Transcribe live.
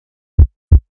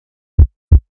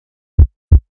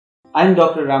I'm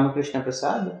Dr. Ramakrishna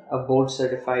Prasad, a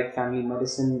board-certified family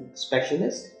medicine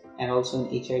specialist and also an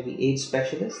HIV/AIDS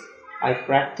specialist. I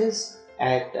practice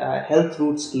at Health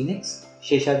Roots Clinics,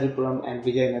 Sheshadripuram and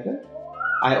Vijayanagar.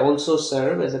 I also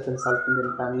serve as a consultant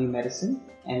in family medicine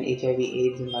and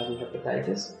HIV/AIDS and viral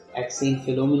hepatitis at St.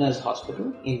 Philomena's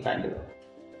Hospital in Bangalore.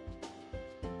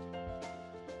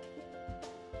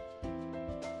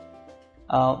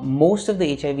 Most of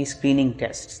the HIV screening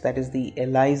tests, that is the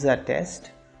Elisa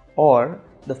test or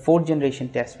the fourth generation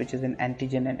test, which is an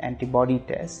antigen and antibody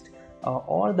test,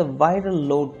 or the viral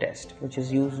load test, which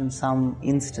is used in some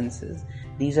instances,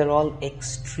 these are all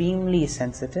extremely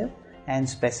sensitive and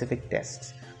specific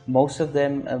tests. Most of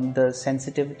them, the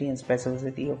sensitivity and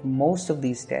specificity of most of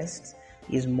these tests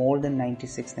is more than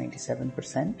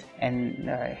 96-97%, and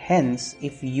hence,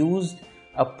 if used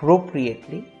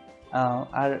appropriately,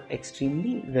 are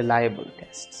extremely reliable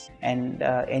tests, and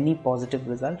any positive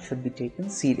result should be taken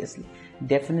seriously.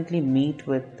 Definitely meet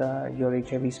with your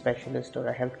HIV specialist or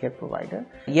a healthcare provider.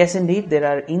 Yes, indeed, there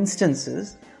are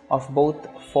instances of both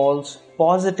false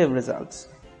positive results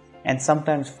and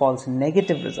sometimes false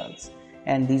negative results,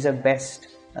 and these are best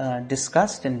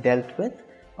discussed and dealt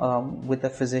with a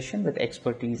physician with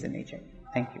expertise in HIV.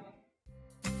 Thank you.